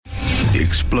The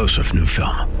explosive new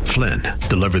film, Flynn,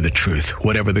 Deliver the Truth,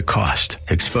 Whatever the Cost,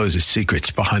 exposes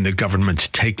secrets behind the government's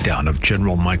takedown of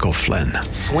General Michael Flynn.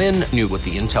 Flynn knew what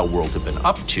the intel world had been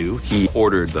up to. He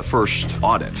ordered the first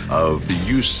audit of the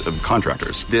use of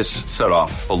contractors. This set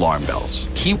off alarm bells.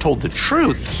 He told the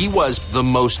truth. He was the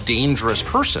most dangerous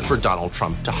person for Donald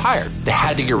Trump to hire. They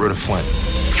had to get rid of Flynn.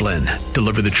 Flynn,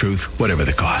 Deliver the Truth, Whatever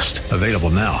the Cost. Available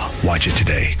now. Watch it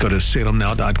today. Go to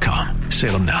salemnow.com.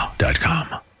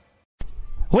 salemnow.com.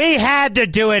 We had to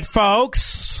do it,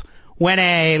 folks. When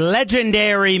a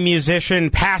legendary musician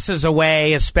passes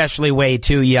away, especially way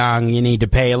too young, you need to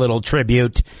pay a little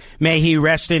tribute. May he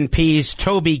rest in peace.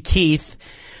 Toby Keith,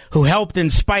 who helped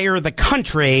inspire the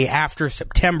country after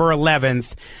September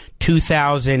 11th,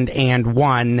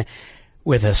 2001,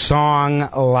 with a song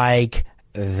like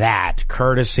that,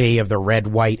 courtesy of the Red,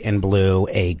 White, and Blue,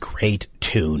 a great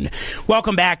tune.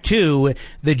 Welcome back to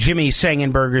the Jimmy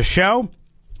Sengenberger Show.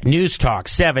 News Talk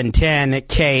 710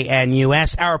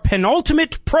 KNUS, our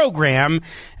penultimate program,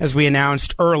 as we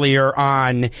announced earlier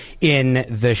on in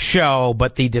the show.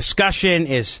 But the discussion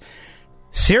is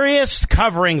serious,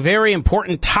 covering very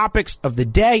important topics of the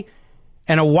day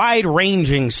and a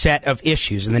wide-ranging set of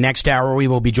issues. In the next hour, we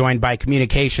will be joined by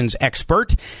communications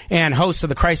expert and host of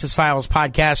the Crisis Files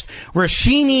podcast,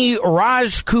 Rashini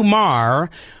Rajkumar,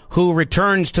 who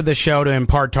returns to the show to in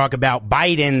part talk about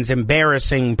Biden's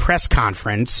embarrassing press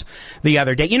conference the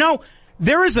other day. You know,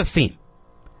 there is a theme.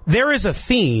 There is a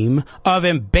theme of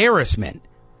embarrassment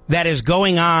that is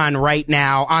going on right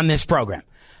now on this program.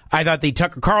 I thought the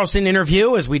Tucker Carlson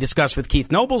interview, as we discussed with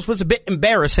Keith Nobles, was a bit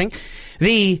embarrassing.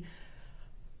 The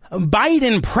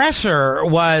Biden presser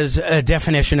was a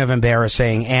definition of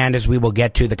embarrassing, and as we will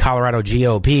get to, the Colorado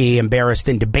GOP embarrassed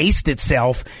and debased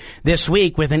itself this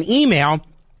week with an email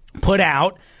put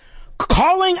out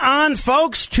calling on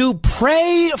folks to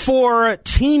pray for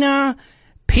Tina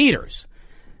Peters,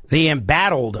 the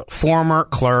embattled former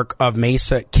clerk of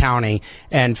Mesa County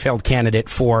and failed candidate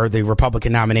for the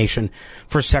Republican nomination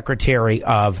for Secretary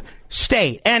of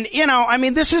State. And, you know, I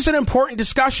mean, this is an important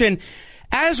discussion,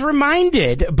 as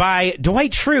reminded by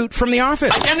Dwight Schrute from The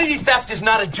Office. Identity theft is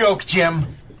not a joke, Jim.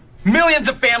 Millions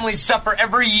of families suffer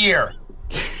every year.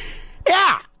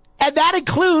 Yeah, and that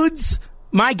includes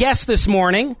my guest this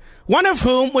morning, one of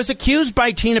whom was accused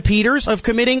by Tina Peters of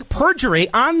committing perjury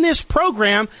on this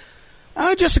program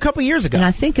just a couple years ago. And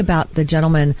I think about the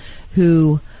gentleman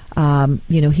who,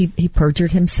 he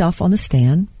perjured himself on the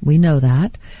stand. We know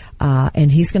that. And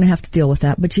he's going to have to deal with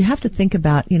that. But you have to think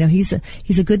about, he's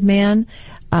a good man,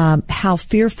 how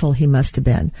fearful he must have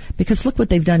been. Because look what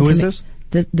they've done to me. Who is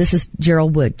this? This is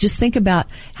Gerald Wood. Just think about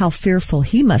how fearful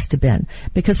he must have been.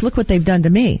 Because look what they've done to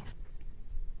me.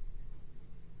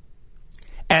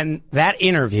 And that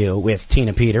interview with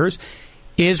Tina Peters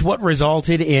is what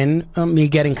resulted in me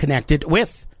getting connected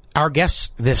with our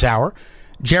guests this hour,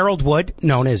 Gerald Wood,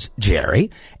 known as Jerry,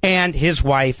 and his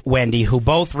wife, Wendy, who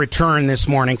both returned this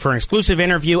morning for an exclusive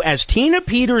interview as Tina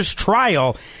Peters'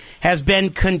 trial has been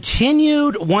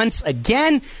continued once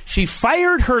again. She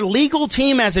fired her legal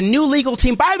team as a new legal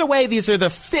team. By the way, this is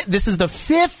the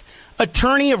fifth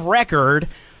attorney of record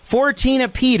for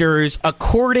Peters,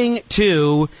 according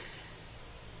to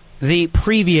the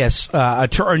previous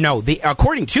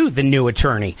according to the new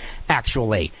attorney,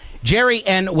 actually. Jerry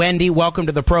and Wendy, welcome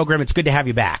to the program. It's good to have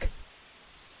you back.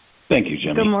 Thank you,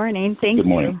 Jimmy. Good morning. Thank you. Good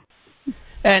morning.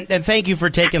 And thank you for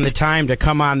taking the time to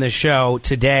come on the show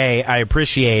today. I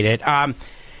appreciate it.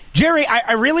 Jerry,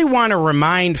 I really want to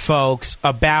remind folks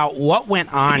about what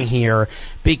went on here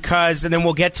because, and then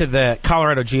we'll get to the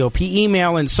Colorado GOP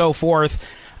email and so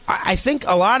forth. I think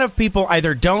a lot of people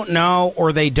either don't know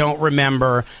or they don't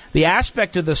remember the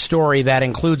aspect of the story that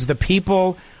includes the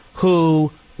people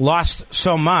who lost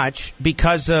so much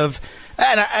because of,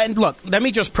 and look, let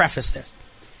me just preface this.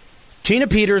 Tina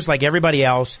Peters, like everybody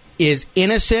else, is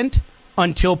innocent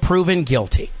until proven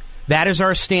guilty. That is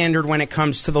our standard when it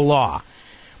comes to the law.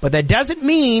 But that doesn't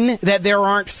mean that there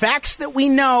aren't facts that we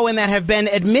know and that have been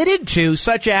admitted to,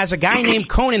 such as a guy named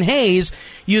Conan Hayes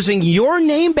using your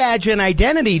name badge and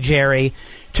identity, Jerry,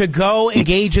 to go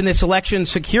engage in this election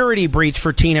security breach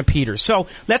for Tina Peters. So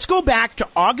let's go back to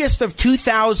August of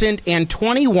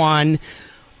 2021.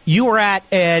 You were at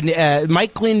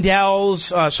Mike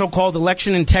Lindell's so-called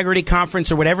election integrity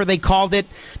conference or whatever they called it.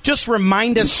 Just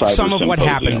remind us some of what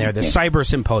happened there, the cyber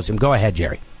symposium. Go ahead,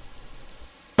 Jerry.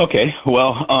 Okay,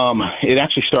 well, it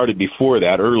actually started before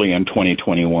that, early in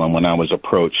 2021, when I was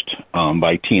approached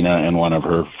by Tina and one of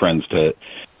her friends to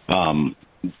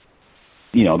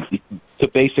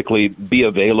basically be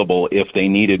available if they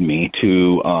needed me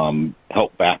to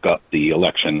help back up the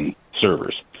election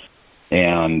servers.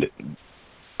 And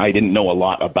I didn't know a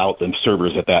lot about the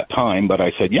servers at that time, but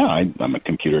I said, yeah, I'm a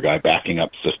computer guy. Backing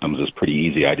up systems is pretty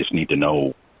easy. I just need to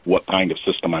know what kind of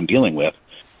system I'm dealing with.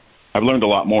 I've learned a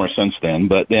lot more since then,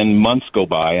 but then months go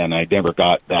by, and I never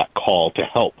got that call to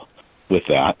help with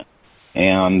that.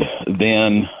 And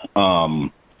then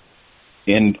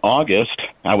in August,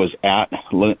 I was at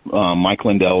Mike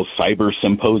Lindell's Cyber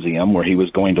Symposium, where he was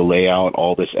going to lay out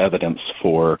all this evidence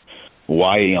for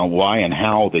why and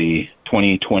how the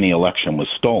 2020 election was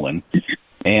stolen.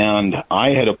 And I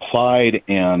had applied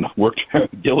and worked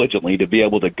diligently to be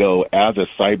able to go as a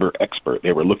cyber expert.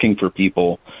 They were looking for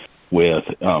people with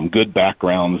good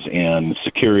backgrounds in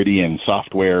security and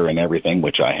software and everything,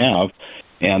 which I have,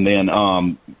 and then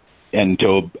and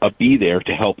to be there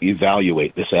to help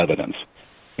evaluate this evidence.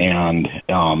 And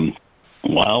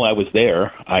while I was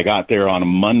there, I got there on a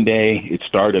Monday. It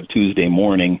started Tuesday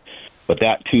morning. But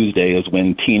that Tuesday is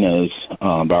when Tina's,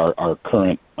 our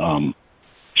current,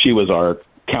 she was our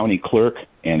county clerk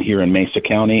and here in Mesa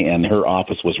County, and her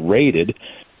office was raided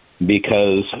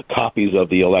because copies of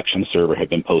the election server had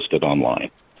been posted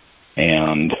online.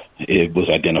 And it was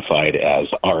identified as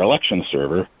our election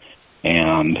server,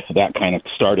 and that kind of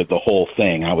started the whole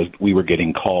thing. We were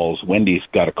getting calls. Wendy's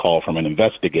got a call from an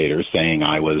investigator saying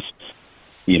I was,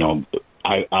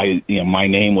 my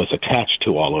name was attached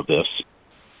to all of this,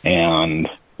 and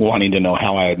wanting to know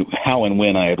how and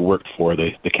when I had worked for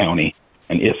the county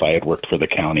and if I had worked for the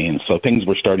county. And so things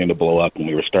were starting to blow up, and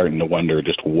we were starting to wonder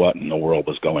just what in the world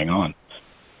was going on.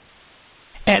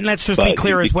 And let's just be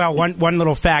clear as well. One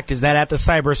little fact is that at the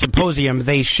Cyber Symposium,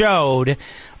 they showed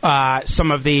some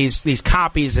of these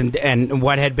copies and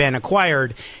what had been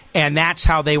acquired, and that's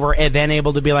how they were then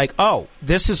able to be like, oh,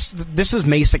 this is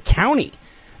Mesa County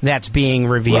that's being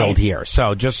revealed here.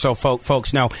 So just so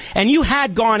folks know. And you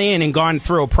had gone in and gone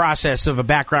through a process of a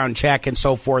background check and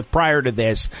so forth prior to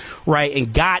this, right,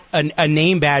 and got a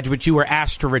name badge which you were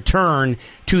asked to return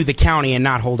to the county and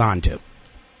not hold on to.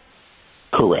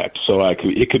 Correct. So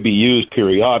it could be used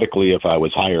periodically if I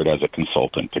was hired as a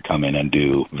consultant to come in and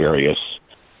do various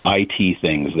IT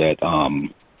things that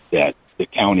the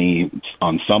county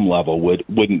on some level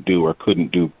wouldn't do or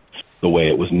couldn't do the way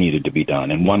it was needed to be done.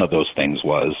 And one of those things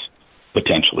was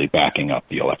potentially backing up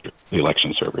the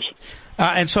election servers.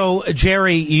 And so,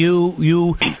 Jerry,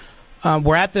 you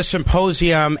were at the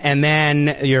symposium, and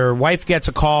then your wife gets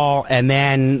a call, and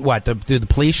then what? Do the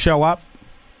police show up?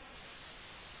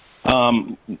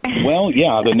 Well,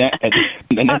 yeah, the next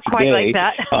not quite day, like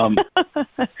that.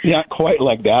 not quite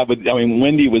like that, but I mean,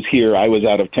 Wendy was here. I was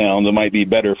out of town. It might be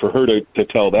better for her to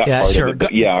tell that part sure. of it.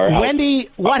 But yeah, Wendy,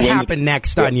 what happened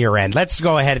next on your end? Let's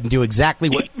go ahead and do exactly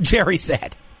what Jerry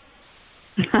said.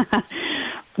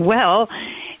 Well,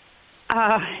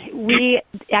 we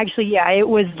actually, it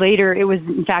was later. It was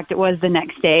the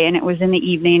next day, and it was in the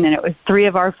evening, and it was 3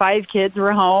 of our 5 kids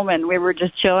were home, and we were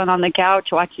just chilling on the couch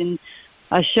watching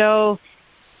a show,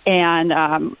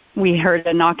 and we heard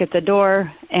a knock at the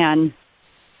door, and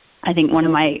I think one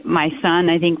of my son,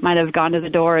 might have gone to the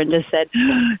door and just said,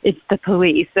 "It's the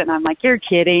police." And I'm like, "You're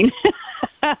kidding."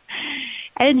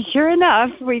 And sure enough,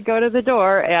 we go to the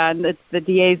door, and it's the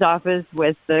DA's office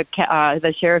with the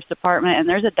sheriff's department, and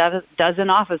there's a dozen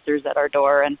officers at our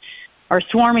door and are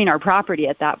swarming our property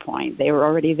at that point. They were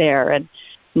already there at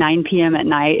 9 p.m. at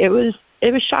night. It was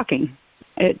shocking.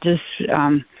 It just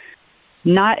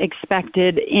not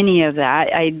expected any of that.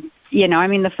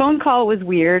 The phone call was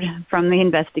weird from the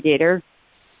investigator,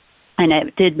 and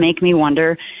it did make me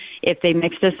wonder if they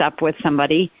mixed us up with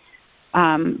somebody.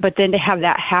 But then to have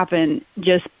that happen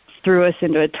just threw us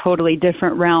into a totally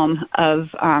different realm of,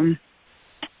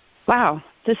 wow,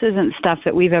 this isn't stuff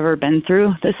that we've ever been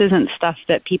through. This isn't stuff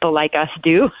that people like us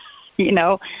do,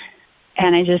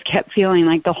 And I just kept feeling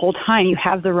like the whole time you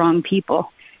have the wrong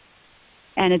people.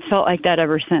 And it's felt like that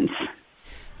ever since.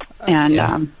 And,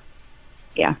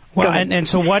 yeah. Well, and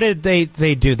so what did they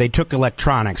do? They took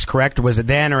electronics, correct? Was it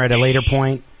then or at a later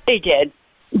point? They did.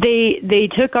 They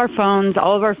took our phones,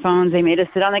 all of our phones. They made us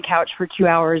sit on the couch for 2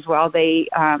 hours while they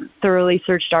thoroughly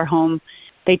searched our home.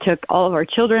 They took all of our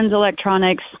children's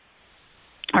electronics,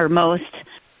 or most,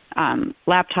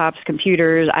 laptops,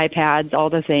 computers, iPads, all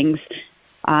the things.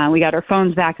 We got our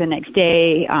phones back the next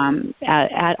day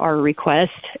at our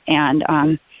request,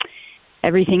 and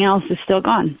everything else is still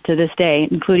gone to this day,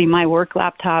 including my work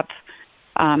laptop.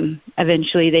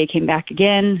 Eventually they came back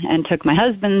again and took my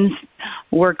husband's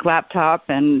work laptop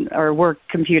or work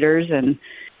computers, and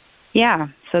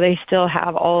so they still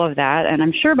have all of that. And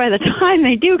I'm sure by the time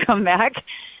they do come back,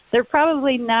 they're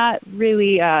probably not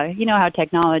really, how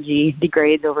technology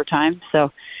degrades over time.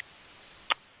 So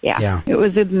it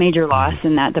was a major loss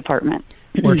in that department.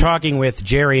 We're talking with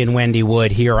Jerry and Wendy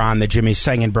Wood here on the Jimmy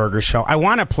Sengenberger Show. I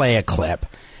want to play a clip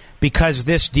because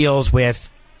this deals with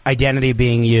identity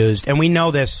being used, and we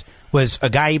know this was a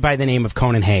guy by the name of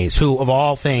Conan Hayes, who, of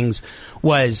all things,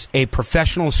 was a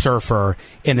professional surfer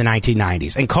in the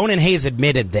 1990s. And Conan Hayes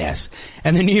admitted this.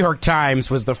 And the New York Times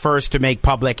was the first to make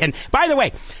public. And by the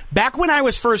way, back when I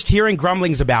was first hearing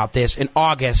grumblings about this in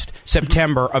August,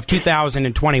 September of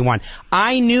 2021,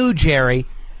 I knew, Jerry,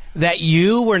 that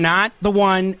you were not the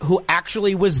one who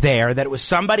actually was there, that it was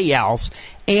somebody else,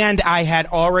 and I had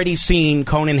already seen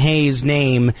Conan Hayes'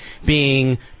 name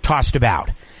being tossed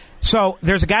about. So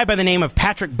there's a guy by the name of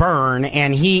Patrick Byrne,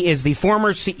 and he is the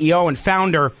former CEO and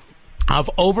founder of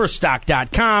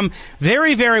Overstock.com.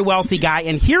 Very, very wealthy guy.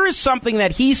 And here is something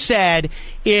that he said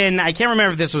in, I can't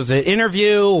remember if this was an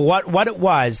interview, what it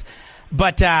was,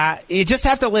 but you just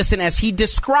have to listen as he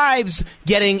describes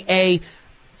getting a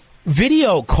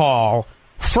video call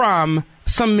from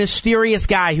some mysterious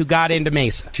guy who got into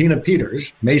Mesa. Tina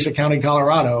Peters, Mesa County,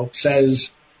 Colorado, says,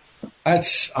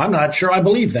 I'm not sure I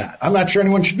believe that. I'm not sure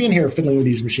anyone should be in here fiddling with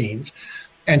these machines.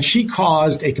 And she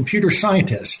caused a computer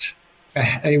scientist,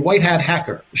 a white hat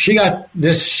hacker. She got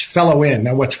this fellow in.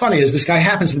 Now, what's funny is this guy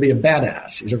happens to be a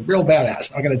badass. He's a real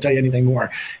badass. I'm not going to tell you anything more.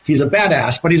 He's a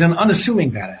badass, but he's an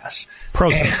unassuming badass.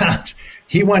 And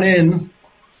he went in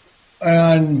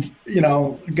and,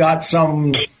 got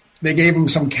they gave him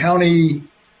some county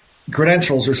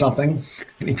credentials or something.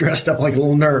 And he dressed up like a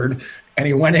little nerd. And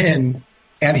he went in.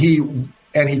 And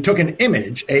he took an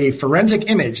image, a forensic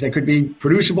image that could be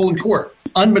producible in court.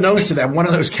 Unbeknownst to them, one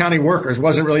of those county workers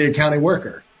wasn't really a county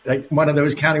worker. Like, one of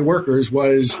those county workers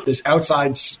was this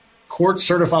outside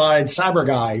court-certified cyber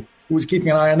guy who was keeping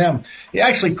an eye on them. He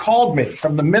actually called me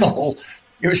from the middle.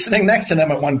 He was sitting next to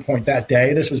them at one point that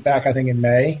day. This was back, I think, in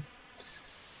May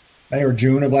or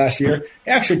June of last year. He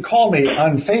actually called me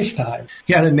on FaceTime.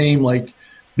 He had a name like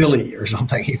Billy or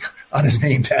something on his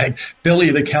name tag. Billy,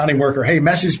 the county worker. Hey,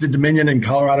 message to Dominion and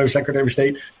Colorado Secretary of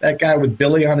State. That guy with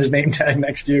Billy on his name tag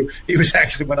next to you, he was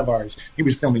actually one of ours. He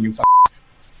was filming you.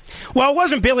 Well, it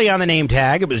wasn't Billy on the name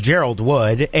tag. It was Gerald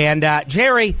Wood. And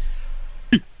Jerry,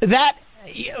 that,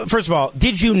 first of all,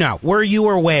 did you know, were you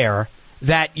aware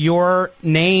that your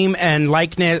name and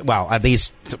likeness, well, at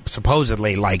least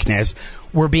supposedly likeness,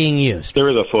 were being used? There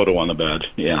is a photo on the badge.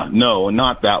 Yeah. No,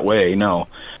 not that way. No.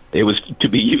 It was to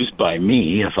be used by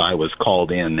me if I was called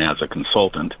in as a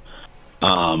consultant.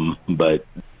 But,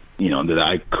 that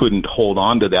I couldn't hold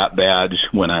on to that badge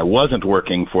when I wasn't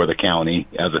working for the county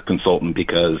as a consultant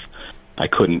because I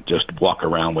couldn't just walk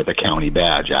around with a county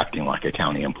badge acting like a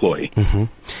county employee. Mm-hmm.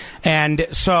 And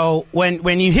so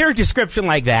when you hear a description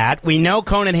like that, we know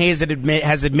Conan Hayes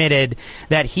has admitted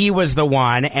that he was the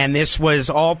one, and this was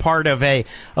all part of a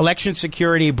election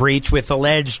security breach with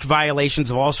alleged violations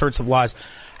of all sorts of laws.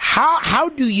 How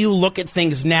do you look at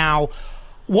things now?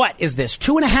 What is this,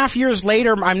 2.5 years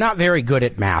later? I'm not very good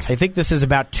at math. I think this is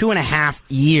about 2.5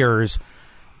 years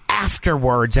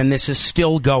afterwards, and this is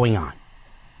still going on.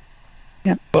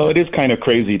 Yeah. Well, it is kind of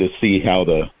crazy to see how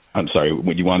I'm sorry,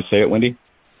 would you want to say it, Wendy?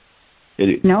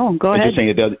 No, go ahead. Just saying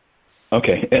it does.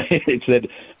 Okay. It said,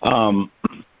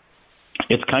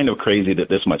 it's kind of crazy that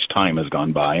this much time has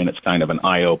gone by, and it's kind of an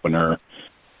eye-opener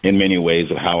in many ways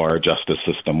of how our justice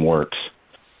system works.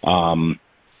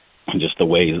 Just the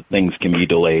way things can be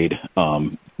delayed,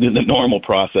 the normal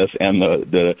process and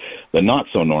the not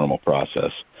so normal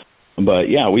process. But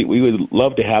yeah, we would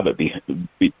love to have it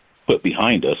be put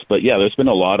behind us. But yeah, there's been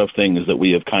a lot of things that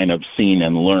we have kind of seen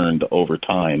and learned over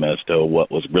time as to what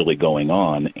was really going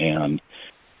on, and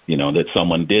that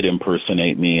someone did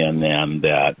impersonate me, and then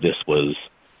that this was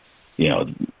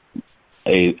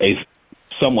a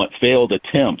somewhat failed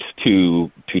attempt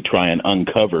to try and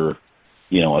uncover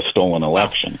a stolen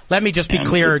election. Well, let me just be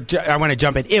clear. I want to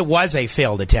jump in. It was a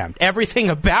failed attempt. Everything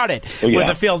about it was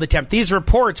a failed attempt. These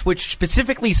reports, which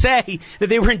specifically say that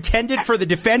they were intended for the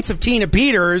defense of Tina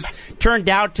Peters, turned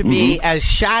out to be as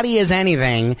shoddy as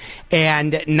anything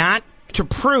and not to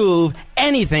prove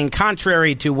anything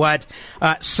contrary to what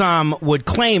some would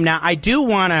claim. Now, I do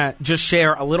want to just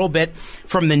share a little bit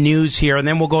from the news here, and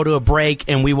then we'll go to a break,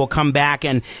 and we will come back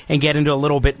and get into a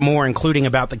little bit more, including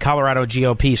about the Colorado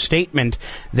GOP statement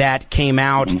that came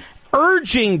out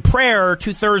urging prayer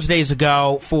 2 Thursdays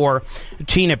ago for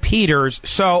Tina Peters.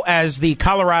 So, as the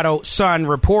Colorado Sun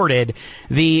reported,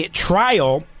 the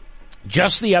trial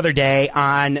just the other day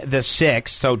on the 6th,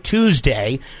 so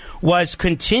Tuesday, was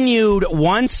continued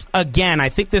once again. I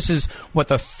think this is,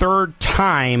 the third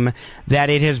time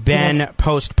that it has been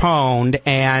postponed.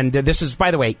 And this is, by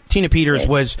the way, Tina Peters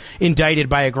was indicted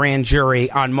by a grand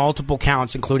jury on multiple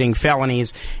counts, including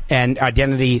felonies, and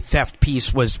identity theft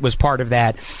piece was part of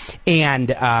that,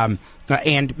 and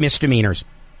misdemeanors.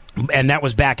 And that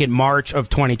was back in March of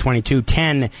 2022,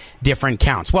 10 different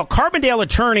counts. Well, Carbondale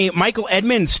attorney Michael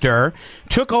Edminster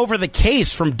took over the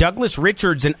case from Douglas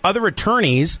Richards and other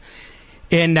attorneys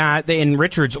in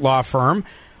Richards' law firm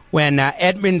when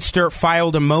Edminster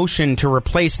filed a motion to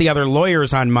replace the other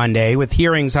lawyers on Monday, with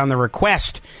hearings on the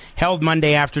request held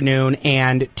Monday afternoon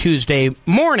and Tuesday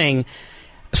morning.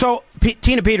 So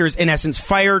Tina Peters, in essence,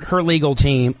 fired her legal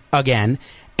team again,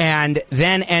 and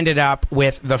then ended up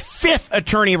with the fifth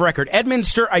attorney of record.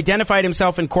 Edminster identified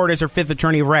himself in court as her fifth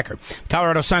attorney of record.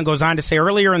 Colorado Sun goes on to say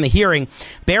earlier in the hearing,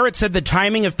 Barrett said the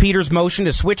timing of Peters' motion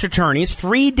to switch attorneys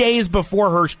 3 days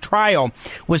before her trial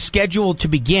was scheduled to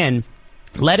begin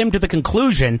led him to the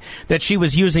conclusion that she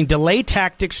was using delay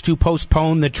tactics to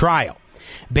postpone the trial.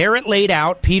 Barrett laid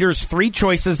out Peters' three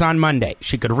choices on Monday.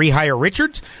 She could rehire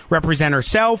Richards, represent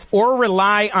herself, or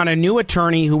rely on a new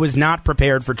attorney who was not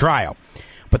prepared for trial.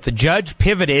 But the judge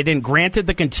pivoted and granted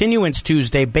the continuance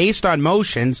Tuesday based on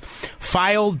motions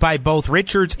filed by both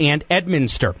Richards and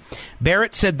Edminster.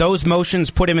 Barrett said those motions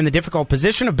put him in the difficult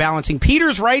position of balancing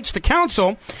Peters' rights to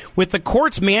counsel with the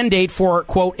court's mandate for,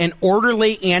 quote, an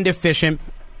orderly and efficient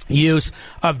use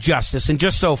of justice. And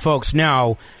just so folks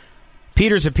know,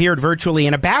 Peters appeared virtually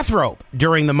in a bathrobe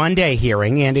during the Monday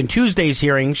hearing, and in Tuesday's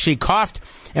hearing, she coughed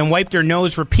and wiped her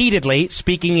nose repeatedly,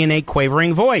 speaking in a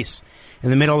quavering voice. In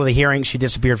the middle of the hearing, she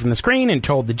disappeared from the screen and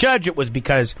told the judge it was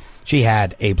because she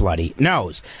had a bloody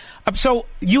nose. So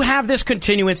you have this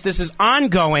continuance. This is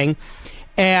ongoing,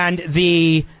 and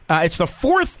it's the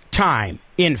fourth time,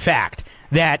 in fact,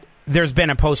 that there's been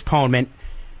a postponement.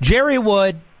 Jerry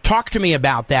Wood, talk to me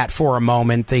about that for a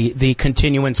moment, the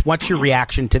continuance. What's your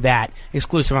reaction to that,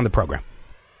 exclusive on the program?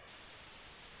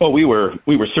 Well, we were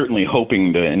certainly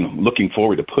hoping to and looking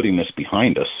forward to putting this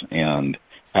behind us and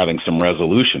having some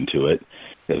resolution to it,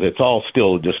 because it's all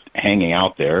still just hanging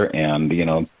out there. And,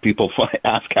 people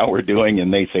ask how we're doing,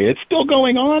 and they say it's still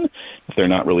going on if they're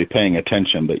not really paying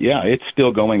attention. But, yeah, it's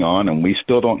still going on, and we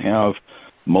still don't have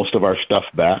most of our stuff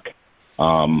back.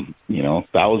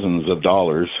 Thousands of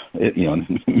dollars,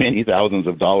 many thousands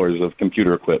of dollars of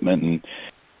computer equipment and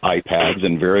iPads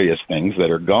and various things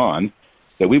that are gone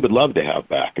that we would love to have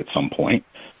back at some point.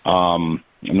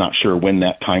 I'm not sure when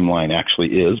that timeline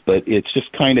actually is, but it's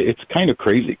kind of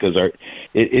crazy because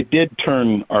it did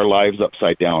turn our lives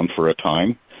upside down for a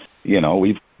time.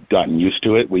 We've gotten used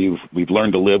to it. We've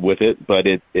learned to live with it, but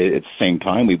at the same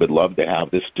time, we would love to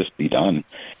have this just be done,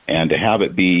 and to have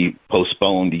it be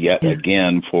postponed yet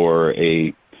again for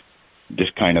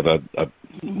just kind of a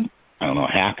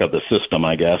hack of the system,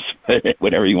 I guess,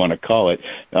 whatever you want to call it,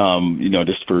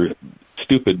 just for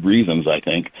stupid reasons, I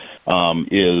think,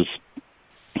 is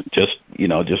just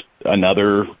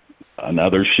another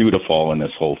shoe to fall in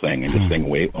this whole thing, and just think,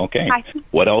 wait, okay,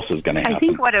 what else is going to happen? I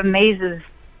think what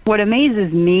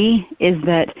amazes me is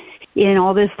that in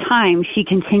all this time, she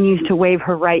continues to waive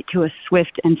her right to a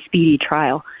swift and speedy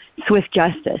trial, swift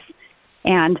justice.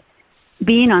 And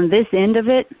being on this end of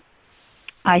it,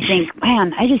 I think,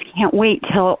 man, I just can't wait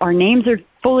till our names are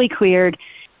fully cleared,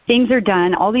 things are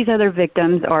done, all these other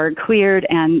victims are cleared,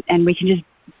 and we can just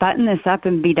button this up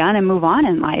and be done and move on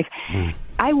in life.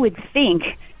 I would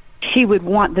think she would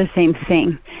want the same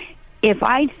thing. If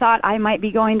I thought I might be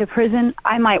going to prison,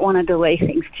 I might want to delay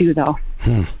things too, though.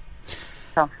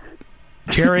 So.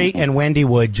 Jerry and Wendy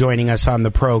Wood joining us on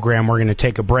the program. We're going to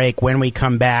take a break. When we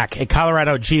come back, a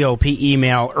Colorado GOP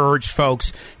email urged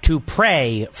folks to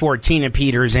pray for Tina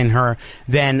Peters in her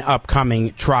then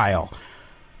upcoming trial.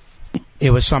 It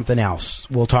was something else.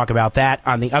 We'll talk about that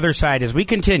on the other side as we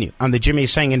continue on the Jimmy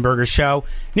Sengenberger Show.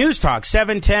 News Talk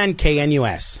 710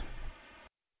 KNUS.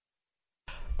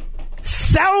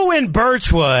 Selwyn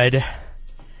Birchwood,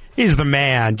 he's the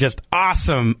man. Just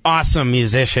awesome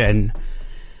musician.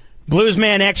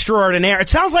 Bluesman extraordinaire. It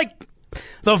sounds like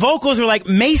the vocals are like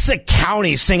Mesa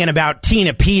County singing about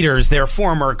Tina Peters, their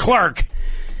former clerk,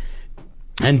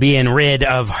 and being rid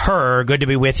of her. Good to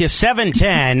be with you.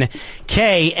 710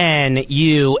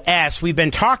 KNUS. We've been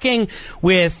talking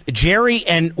with Jerry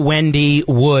and Wendy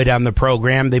Wood on the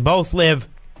program. They both live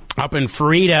up in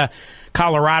Farida,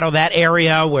 Colorado, that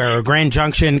area where Grand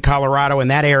Junction, Colorado, in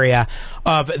that area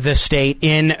of the state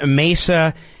in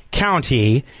Mesa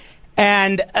County.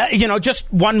 And,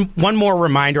 just one more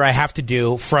reminder I have to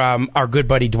do from our good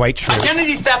buddy Dwight Schrute.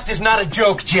 Identity theft is not a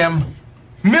joke, Jim.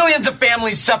 Millions of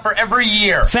families suffer every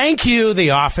year. Thank you,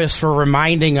 The Office, for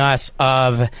reminding us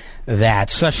of that.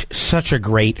 Such a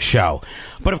great show.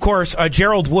 But, of course,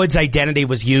 Gerald Wood's identity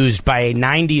was used by a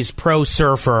 90s pro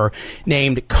surfer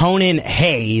named Conan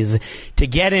Hayes to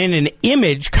get in an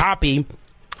image copy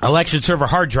election server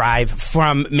hard drive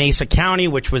from Mesa County,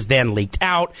 which was then leaked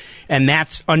out, and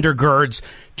that undergirds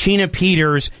Tina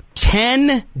Peters'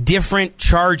 10 different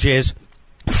charges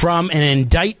from an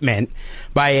indictment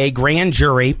by a grand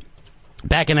jury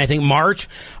back in, I think, March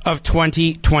of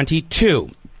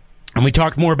 2022. And we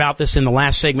talked more about this in the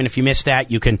last segment. If you missed that,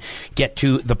 you can get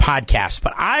to the podcast.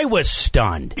 But I was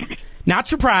stunned, not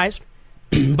surprised,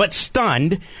 but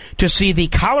stunned to see the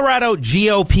Colorado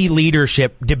GOP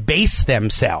leadership debase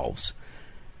themselves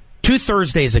 2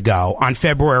 Thursdays ago on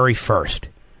February 1st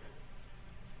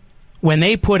when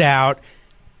they put out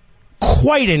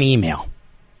quite an email.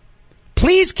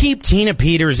 Please keep Tina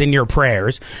Peters in your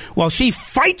prayers while she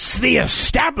fights the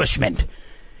establishment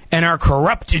and our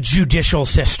corrupt judicial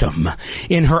system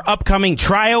in her upcoming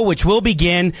trial, which will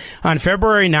begin on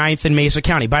February 9th in Mesa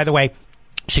County. By the way,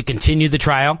 she continued the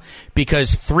trial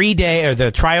because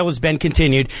the trial has been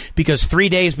continued because 3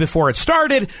 days before it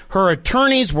started, her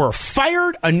attorneys were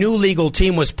fired. A new legal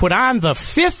team was put on, the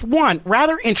 5th one.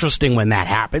 Rather interesting when that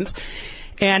happens.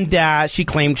 And she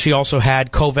claimed she also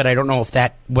had COVID. I don't know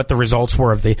what the results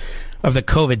were of the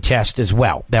COVID test as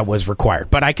well that was required.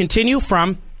 But I continue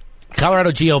from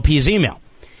Colorado GOP's email.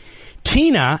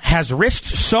 Tina has risked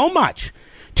so much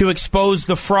to expose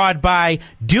the fraud by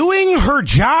doing her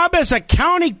job as a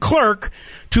county clerk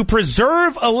to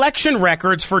preserve election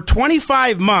records for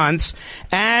 25 months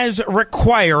as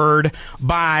required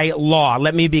by law.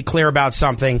 Let me be clear about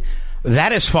something.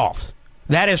 That is false.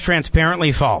 That is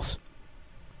transparently false.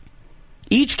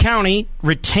 Each county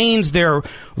retains their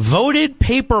voted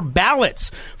paper ballots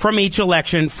from each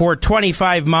election for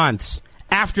 25 months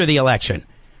after the election.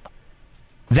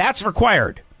 That's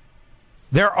required.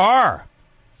 There are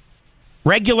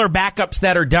regular backups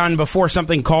that are done before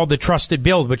something called the trusted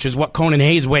build, which is what Conan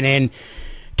Hayes went in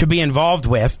to be involved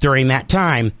with during that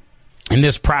time in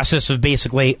this process of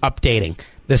basically updating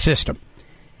the system.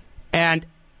 And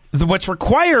what's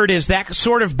required is that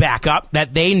sort of backup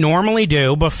that they normally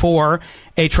do before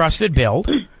a trusted build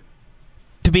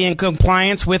to be in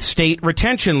compliance with state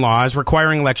retention laws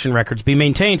requiring election records be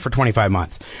maintained for 25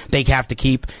 months. They have to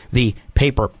keep the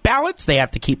paper ballots. They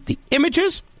have to keep the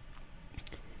images.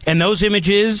 And those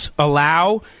images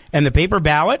and the paper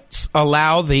ballots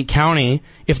allow the county,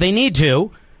 if they need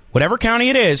to, whatever county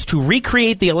it is, to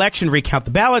recreate the election, recount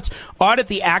the ballots, audit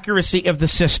the accuracy of the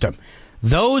system.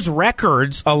 Those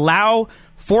records allow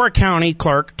for a county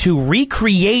clerk to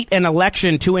recreate an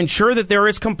election to ensure that there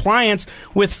is compliance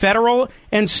with federal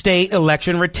and state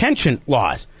election retention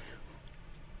laws.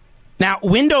 Now,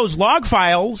 Windows log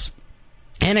files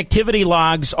and activity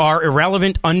logs are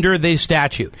irrelevant under the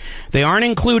statute. They aren't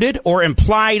included or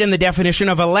implied in the definition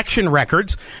of election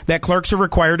records that clerks are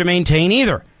required to maintain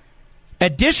either.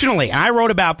 Additionally, I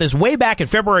wrote about this way back in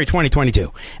February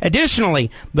 2022. Additionally,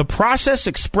 the process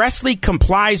expressly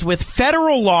complies with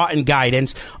federal law and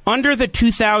guidance under the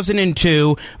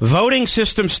 2002 voting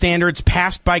system standards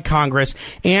passed by Congress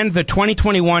and the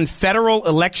 2021 federal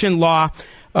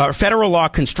law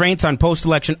constraints on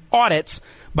post-election audits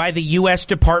by the U.S.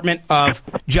 Department of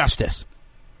Justice.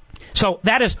 So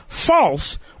that is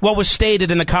false, what was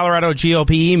stated in the Colorado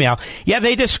GOP email. Yeah,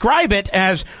 they describe it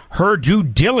as her due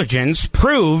diligence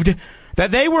proved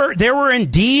that there were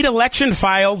indeed election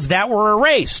files that were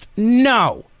erased.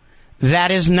 No,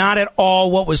 that is not at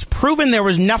all what was proven. There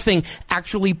was nothing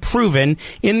actually proven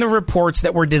in the reports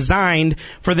that were designed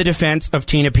for the defense of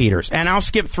Tina Peters. And I'll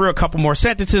skip through a couple more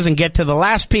sentences and get to the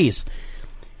last piece.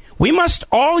 We must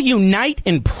all unite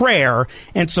in prayer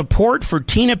and support for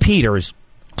Tina Peters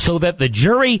so that the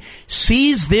jury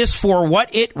sees this for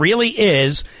what it really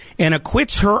is and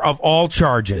acquits her of all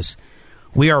charges.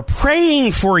 We are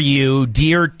praying for you,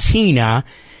 dear Tina.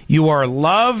 You are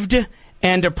loved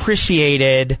and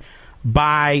appreciated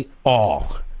by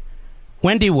all.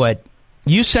 Wendy Wood,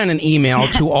 you sent an email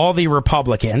to all the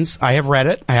Republicans. I have read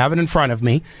it. I have it in front of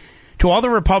me. To all the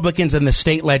Republicans in the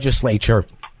state legislature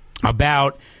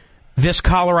about this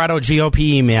Colorado GOP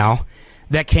email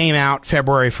that came out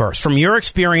February 1st. From your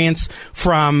experience,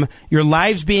 from your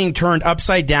lives being turned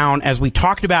upside down, as we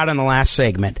talked about in the last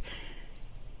segment,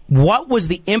 what was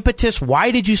the impetus?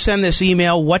 Why did you send this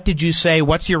email? What did you say?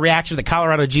 What's your reaction to the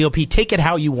Colorado GOP? Take it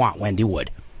how you want, Wendy Wood.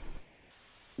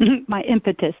 My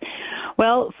impetus.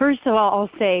 Well, first of all,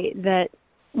 I'll say that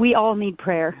we all need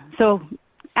prayer. So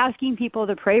asking people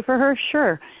to pray for her,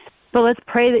 sure. But let's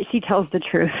pray that she tells the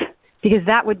truth, because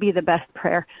that would be the best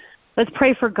prayer. Let's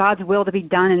pray for God's will to be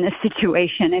done in this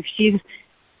situation. If she's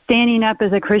standing up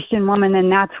as a Christian woman, then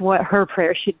that's what her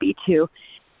prayer should be too.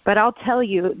 But I'll tell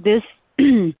you, this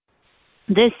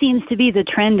this seems to be the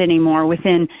trend anymore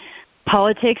within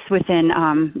politics, within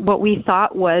what we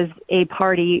thought was a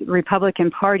party, Republican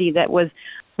Party, that was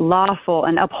lawful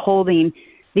and upholding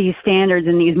these standards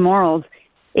and these morals.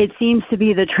 It seems to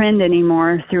be the trend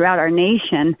anymore throughout our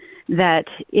nation that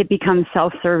it becomes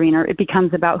self-serving, or it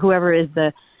becomes about whoever is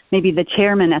maybe the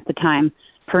chairman at the time.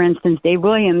 For instance, Dave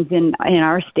Williams in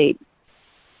our state.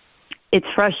 It's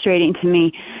frustrating to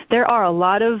me. There are a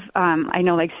lot of, I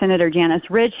know, like Senator Janice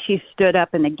Rich, she stood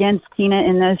up and against Tina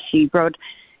in this.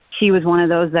 She was one of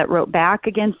those that wrote back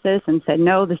against this and said,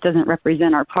 no, this doesn't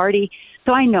represent our party.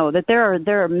 So I know that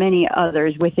there are many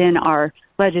others within our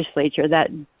legislature that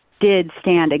did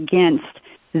stand against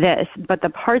this. But the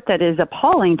part that is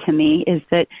appalling to me is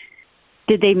that,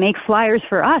 did they make flyers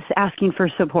for us asking for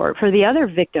support for the other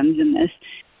victims in this,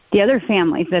 the other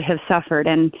families that have suffered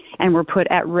and were put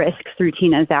at risk through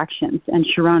Tina's actions and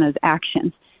Sharona's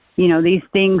actions? You know, these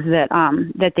things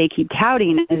that they keep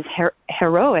touting as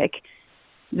heroic.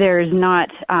 There's not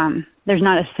a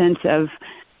sense of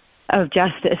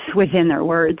justice within their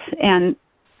words. And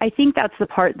I think that's the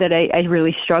part that I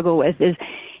really struggle with is,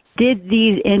 did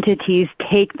these entities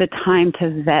take the time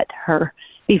to vet her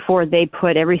before they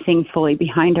put everything fully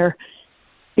behind her?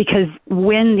 Because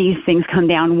when these things come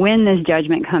down, when this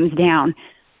judgment comes down,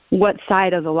 what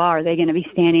side of the law are they going to be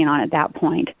standing on at that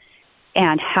point?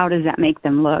 And how does that make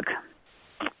them look?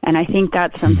 And I think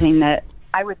that's something that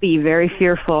I would be very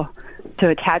fearful to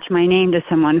attach my name to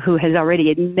someone who has already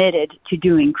admitted to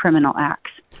doing criminal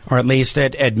acts. Or at least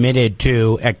admitted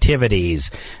to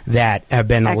activities that have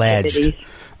been alleged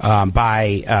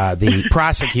by the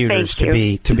prosecutors to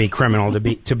be criminal.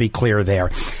 To be clear, there,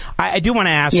 I do want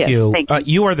to ask you.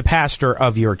 You are the pastor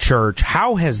of your church.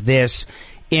 How has this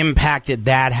impacted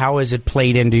that? How has it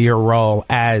played into your role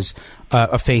as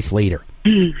a faith leader?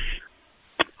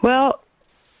 Well,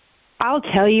 I'll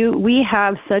tell you, we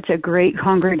have such a great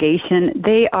congregation.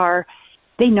 They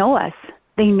know us.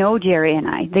 They know Jerry and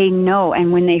I. They know.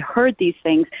 And when they heard these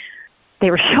things,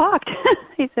 they were shocked.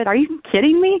 They said, "Are you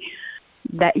kidding me?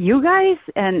 That you guys?"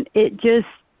 And it's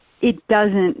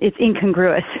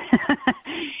incongruous,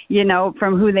 you know,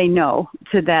 from who they know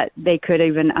to that they could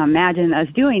even imagine us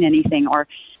doing anything or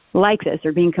like this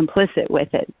or being complicit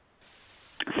with it.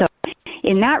 So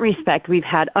in that respect, we've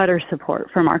had utter support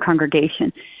from our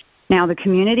congregation. Now, the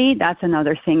community, that's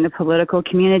another thing. The political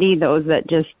community, those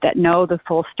that know the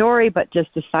full story, but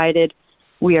just decided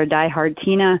we are diehard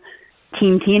Team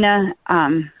Tina.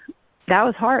 That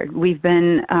was hard. We've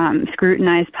been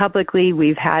scrutinized publicly.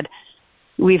 We've had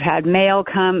hate mail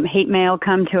come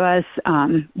to us.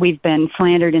 We've been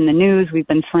slandered in the news. We've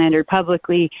been slandered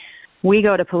publicly. We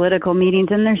go to political meetings,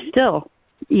 and there's still,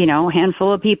 you know, a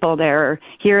handful of people there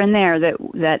here and there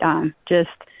that just,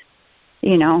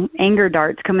 you know, anger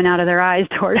darts coming out of their eyes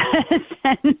toward us.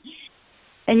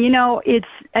 and you know, it's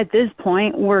at this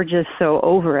point we're just so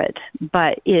over it.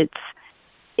 But it's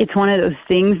one of those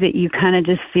things that you kind of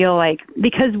just feel like,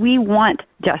 because we want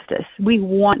justice, we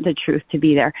want the truth to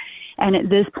be there, and at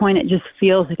this point it just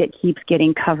feels like it keeps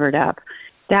getting covered up.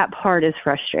 That part is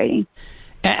frustrating.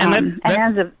 And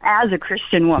as a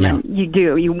Christian woman,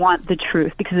 you want the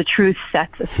truth, because the truth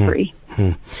sets us free.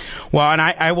 Well, and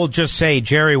I will just say,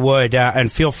 Jerry Wood,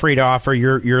 and feel free to offer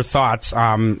your thoughts.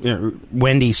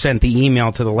 Wendy sent the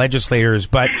email to the legislators,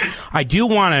 but I do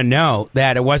want to note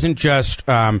that it wasn't just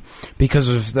because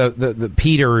of the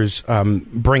Peters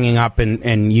bringing up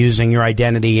and using your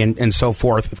identity and so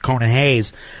forth with Conan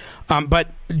Hayes. But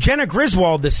Jenna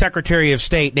Griswold, the Secretary of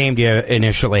State, named you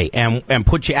initially and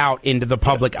put you out into the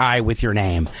public eye with your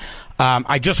name.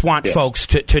 I just want folks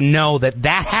to know that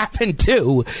happened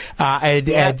too.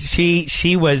 And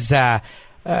she was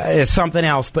something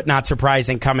else, but not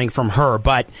surprising coming from her.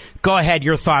 But go ahead,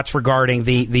 your thoughts regarding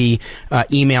the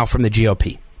email from the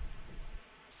GOP.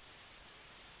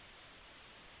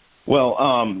 Well,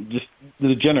 just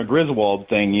the Jenna Griswold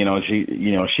thing,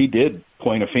 she did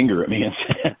point a finger at me and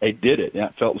said I did it. And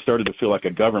it started to feel like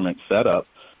a government setup.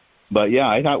 But yeah,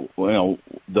 I thought,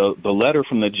 the letter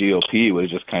from the GOP was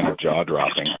just kind of jaw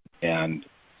dropping. And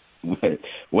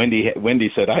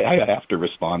Wendy said, I have to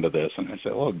respond to this. And I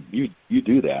said, well, you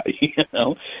do that,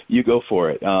 you go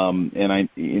for it. It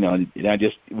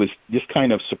was just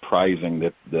kind of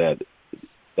surprising that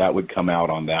would come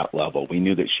out on that level. We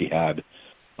knew that she had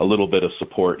a little bit of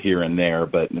support here and there,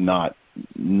 but not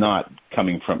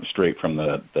coming straight from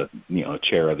the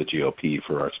chair of the GOP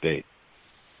for our state.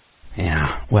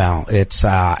 Yeah, well,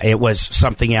 it was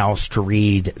something else to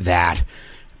read that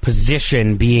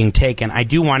position being taken. I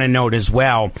do want to note as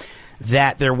well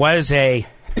that there was an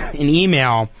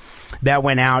email that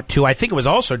went out to, I think it was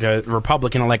also to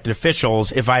Republican elected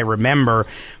officials, if I remember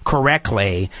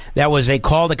correctly. That was a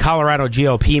call to Colorado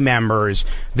GOP members.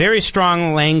 Very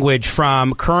strong language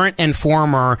from current and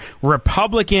former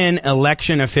Republican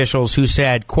election officials who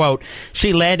said, quote,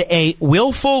 "She led a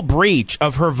willful breach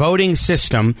of her voting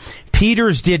system.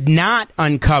 Peters did not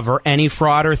uncover any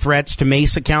fraud or threats to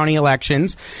Mesa County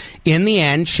elections. In the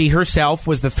end, she herself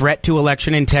was the threat to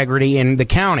election integrity in the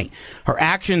county. Her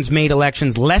actions made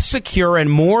elections less secure and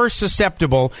more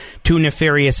susceptible to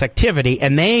nefarious activity."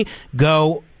 And they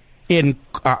go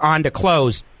on to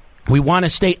close. "We want to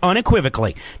state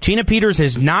unequivocally, Tina Peters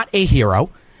is not a hero.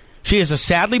 She is a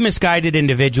sadly misguided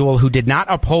individual who did not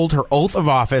uphold her oath of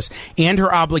office and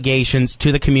her obligations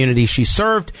to the community she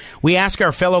served. We ask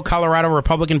our fellow Colorado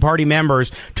Republican Party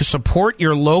members to support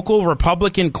your local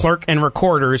Republican clerk and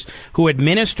recorders who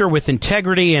administer with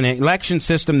integrity an election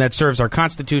system that serves our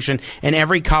Constitution and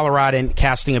every Coloradan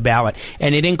casting a ballot."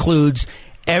 And it includes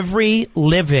every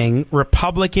living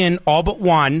Republican, all but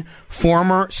one,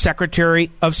 former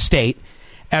Secretary of State,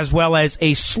 as well as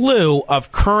a slew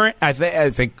of current, I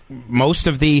think most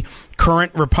of the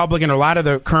current Republican, or a lot of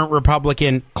the current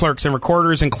Republican clerks and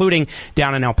recorders, including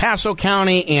down in El Paso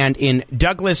County and in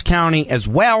Douglas County as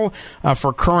well,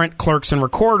 for current clerks and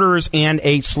recorders, and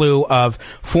a slew of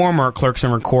former clerks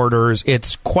and recorders.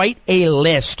 It's quite a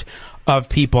list of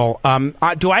people.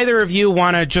 Do either of you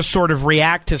want to just sort of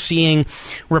react to seeing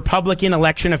Republican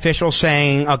election officials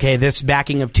saying, okay, this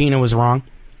backing of Tina was wrong?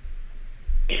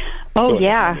 Oh,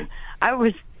 yeah. I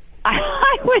was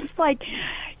like,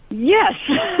 yes.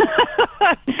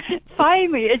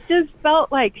 Finally. It just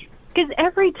felt like, because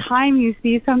every time you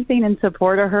see something in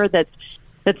support of her that's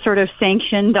sort of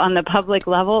sanctioned on the public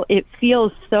level, it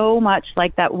feels so much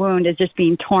like that wound is just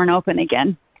being torn open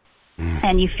again.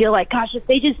 And you feel like, gosh, if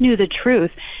they just knew the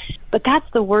truth. But that's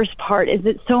the worst part, is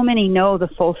that so many know the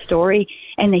full story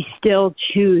and they still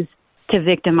choose to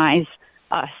victimize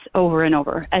us over and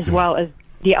over, as well as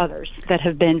the others that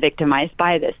have been victimized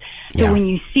by this. So when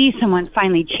you see someone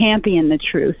finally champion the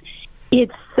truth,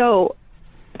 it's so,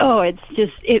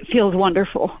 it feels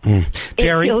wonderful.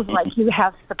 Jerry? It feels like you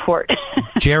have support.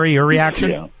 Jerry, your reaction?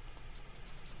 Yeah.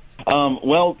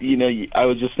 Well, I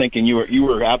was just thinking you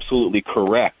were absolutely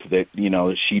correct that,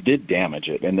 she did damage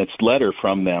it. And this letter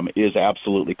from them is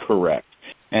absolutely correct.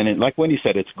 And like Wendy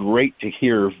said, it's great to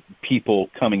hear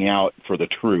people coming out for the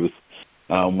truth.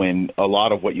 When a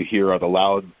lot of what you hear are the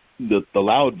loud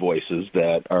voices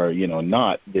that are,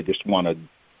 they just want to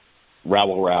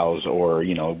rabble-rouse or,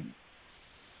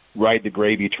 ride the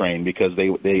gravy train because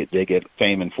they get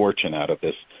fame and fortune out of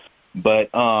this. But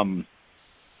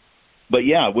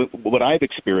yeah, what I've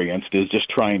experienced is just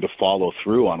trying to follow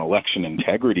through on election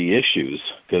integrity issues,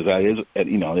 because that is, it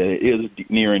is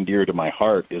near and dear to my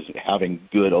heart, is having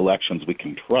good elections we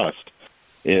can trust.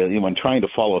 When trying to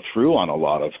follow through on a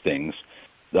lot of things,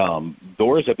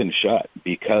 doors have been shut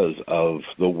because of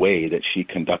the way that she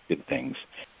conducted things.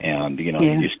 And, you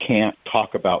just can't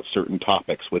talk about certain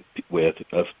topics with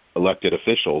elected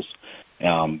officials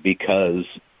because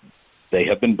they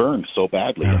have been burned so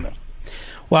badly in this.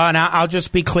 Well, and I'll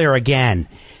just be clear again.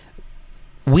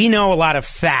 We know a lot of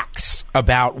facts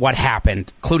about what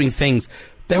happened, including things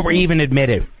that were even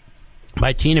admitted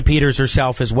by Tina Peters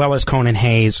herself, as well as Conan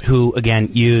Hayes, who, again,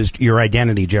 used your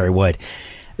identity, Jerry Wood.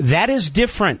 That is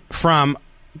different from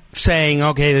saying,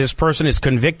 okay, this person is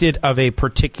convicted of a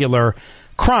particular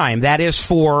crime. That is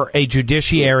for a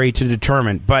judiciary to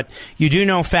determine. But you do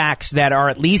know facts that are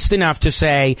at least enough to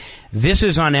say this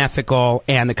is unethical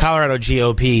and the Colorado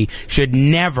GOP should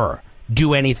never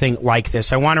do anything like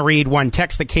this. I want to read one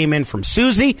text that came in from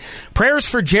Susie. Prayers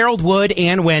for Gerald Wood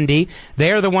and Wendy.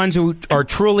 They are the ones who are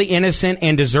truly innocent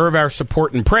and deserve our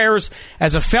support and prayers.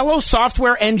 As a fellow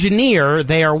software engineer,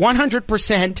 they are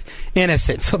 100%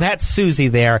 innocent. So that's Susie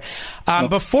there.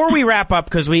 Before we wrap up,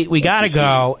 because we got to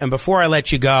go, and before I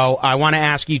let you go, I want to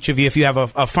ask each of you if you have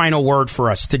a final word for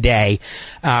us today.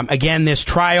 Again, this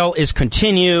trial is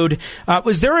continued.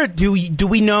 Was there do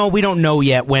we know? We don't know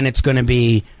yet when it's going to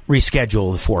be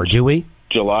rescheduled for, do we?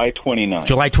 July 29th.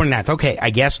 July 29th. Okay, I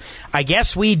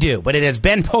guess we do, but it has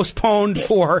been postponed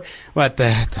for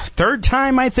the third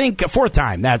time, I think, fourth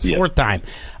time. That's fourth time.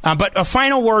 But a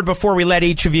final word before we let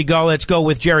each of you go. Let's go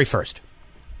with Jerry first.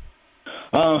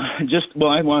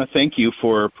 I want to thank you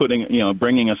for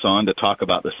bringing us on to talk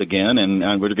about this again,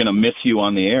 and we're going to miss you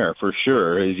on the air for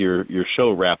sure as your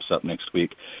show wraps up next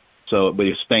week. So, but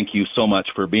just thank you so much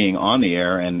for being on the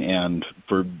air and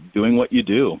for doing what you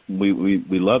do. We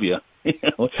love you.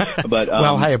 But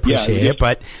well, I appreciate it,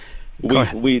 but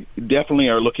we definitely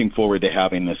are looking forward to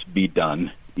having this be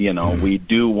done. We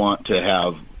do want to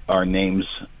have our names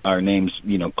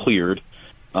cleared.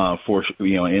 For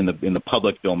in the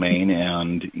public domain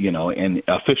and and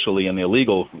officially in the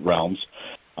illegal realms,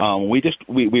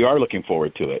 we are looking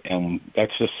forward to it, and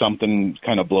that's just something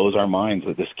kind of blows our minds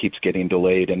that this keeps getting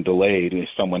delayed and delayed. As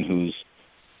someone who's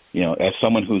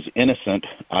innocent,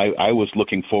 I was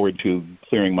looking forward to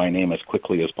clearing my name as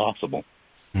quickly as possible.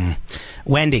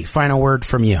 Wendy, final word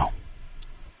from you.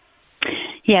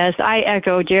 Yes, I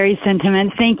echo Jerry's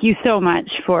sentiments. Thank you so much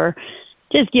for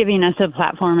just giving us a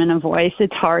platform and a voice.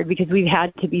 It's hard because we've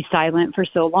had to be silent for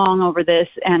so long over this,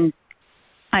 and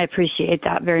I appreciate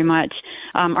that very much.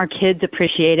 Our kids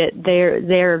appreciate it.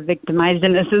 They're victimized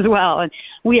in this as well, and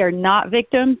we are not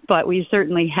victims, but we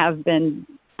certainly have been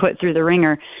put through the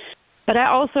ringer. But I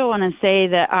also want to say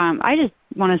that I just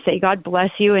want to say God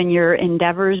bless you in your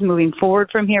endeavors moving forward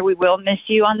from here. We will miss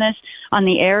you on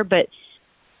the air, but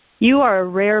you are a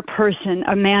rare person,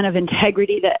 a man of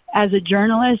integrity that as a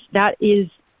journalist, that is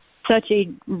such a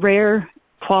rare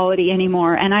quality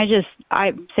anymore. And I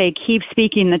say keep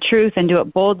speaking the truth and do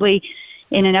it boldly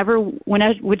in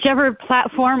whichever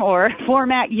platform or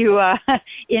format you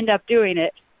end up doing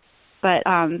it. But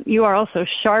you are also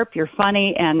sharp, you're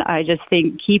funny, and I just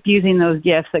think keep using those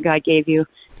gifts that God gave you,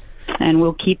 and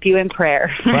we'll keep you in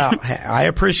prayer. Well, I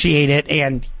appreciate it.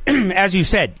 And as you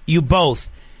said, you both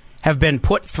have been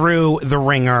put through the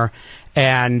ringer,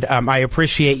 and I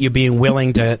appreciate you being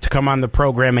willing to come on the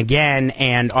program again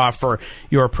and offer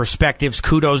your perspectives.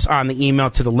 Kudos on the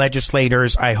email to the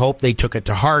legislators. I hope they took it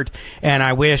to heart, and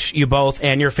I wish you both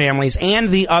and your families and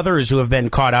the others who have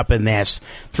been caught up in this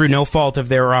through no fault of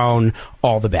their own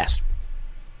all the best.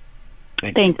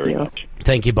 Thank you.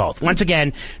 Thank you both. Once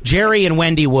again, Jerry and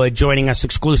Wendy Wood joining us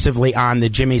exclusively on the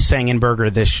Jimmy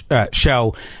Sengenberger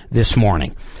show this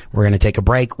morning. We're going to take a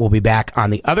break. We'll be back on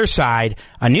the other side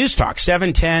on News Talk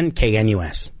 710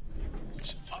 KNUS.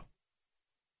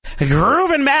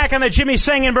 Grooving back on the Jimmy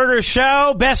Sengenberger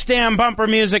show. Best damn bumper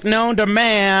music known to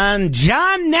man,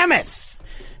 John Nemeth.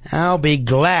 I'll be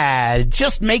glad. It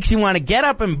just makes you want to get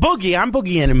up and boogie. I'm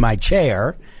boogieing in my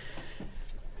chair.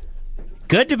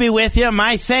 Good to be with you.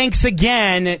 My thanks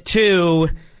again to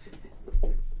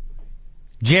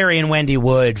Jerry and Wendy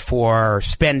Wood for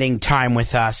spending time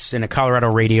with us in a Colorado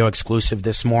radio exclusive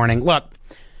this morning. Look,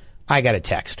 I got a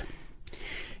text.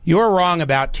 You're wrong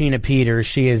about Tina Peters.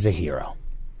 She is a hero.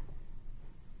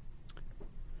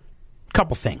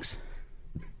 Couple things.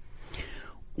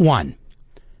 One,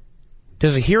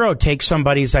 does a hero take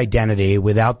somebody's identity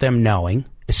without them knowing,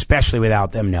 especially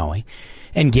without them knowing,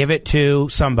 and give it to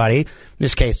somebody, in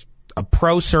this case, a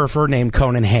pro surfer named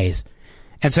Conan Hayes,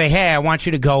 and say, hey, I want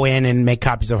you to go in and make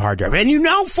copies of hard drive. And you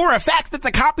know for a fact that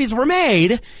the copies were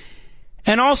made.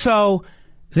 And also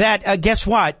that, guess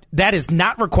what? That is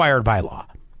not required by law.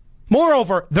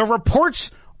 Moreover, the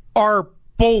reports are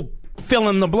bull fill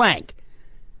in the blank.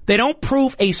 They don't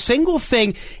prove a single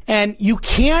thing, and you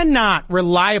cannot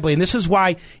reliably, and this is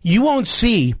why you won't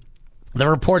see the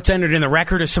reports entered in the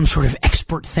record as some sort of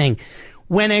expert thing.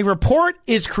 When a report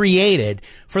is created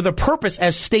for the purpose,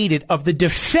 as stated, of the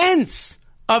defense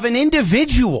of an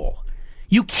individual,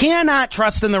 you cannot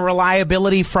trust in the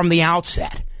reliability from the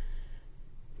outset.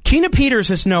 Tina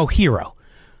Peters is no hero.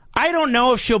 I don't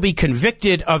know if she'll be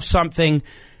convicted of something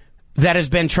that has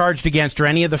been charged against her,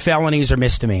 any of the felonies or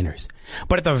misdemeanors.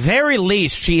 But at the very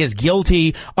least, she is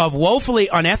guilty of woefully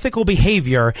unethical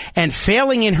behavior and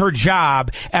failing in her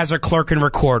job as a clerk and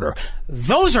recorder.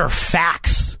 Those are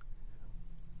facts.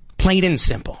 Plain and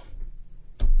simple.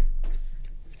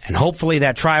 And hopefully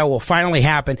that trial will finally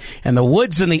happen, and the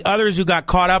Woods and the others who got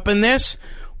caught up in this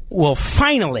will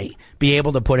finally be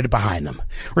able to put it behind them.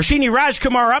 Rashini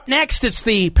Rajkumar up next. It's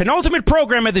the penultimate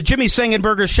program of the Jimmy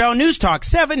Sengenberger Show, News Talk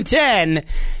 710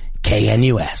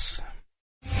 KNUS.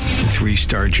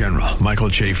 3-star General Michael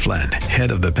J. Flynn,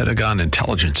 head of the Pentagon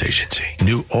Intelligence Agency,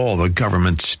 knew all the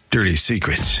government's dirty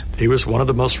secrets. He was one of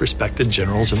the most respected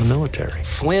generals in the military.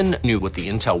 Flynn knew what the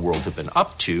intel world had been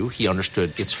up to. He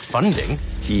understood its funding.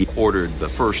 He ordered the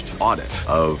first audit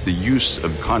of the use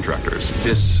of contractors.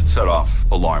 This set off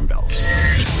alarm bells.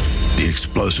 The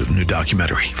explosive new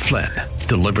documentary, Flynn,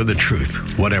 Deliver the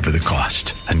Truth, Whatever the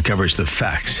Cost, uncovers the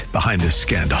facts behind this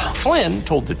scandal. Flynn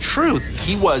told the truth.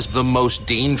 He was the most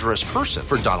dangerous person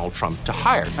for Donald Trump to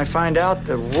hire. I find out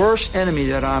the worst enemy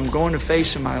that I'm going to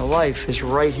face in my life is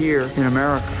right here in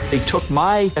America. They took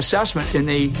my assessment and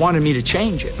they wanted me to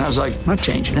change it. And I was like, I'm not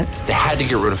changing it. They had to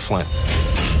get rid of Flynn.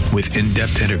 With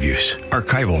in-depth interviews,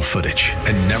 archival footage,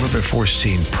 and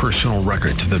never-before-seen personal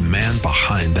records of the man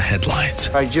behind the headlines.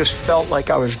 I just felt like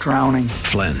I was drowning.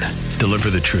 Flynn, Deliver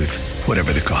the Truth,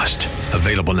 Whatever the Cost.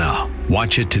 Available now.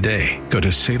 Watch it today. Go to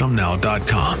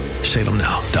salemnow.com.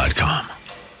 salemnow.com.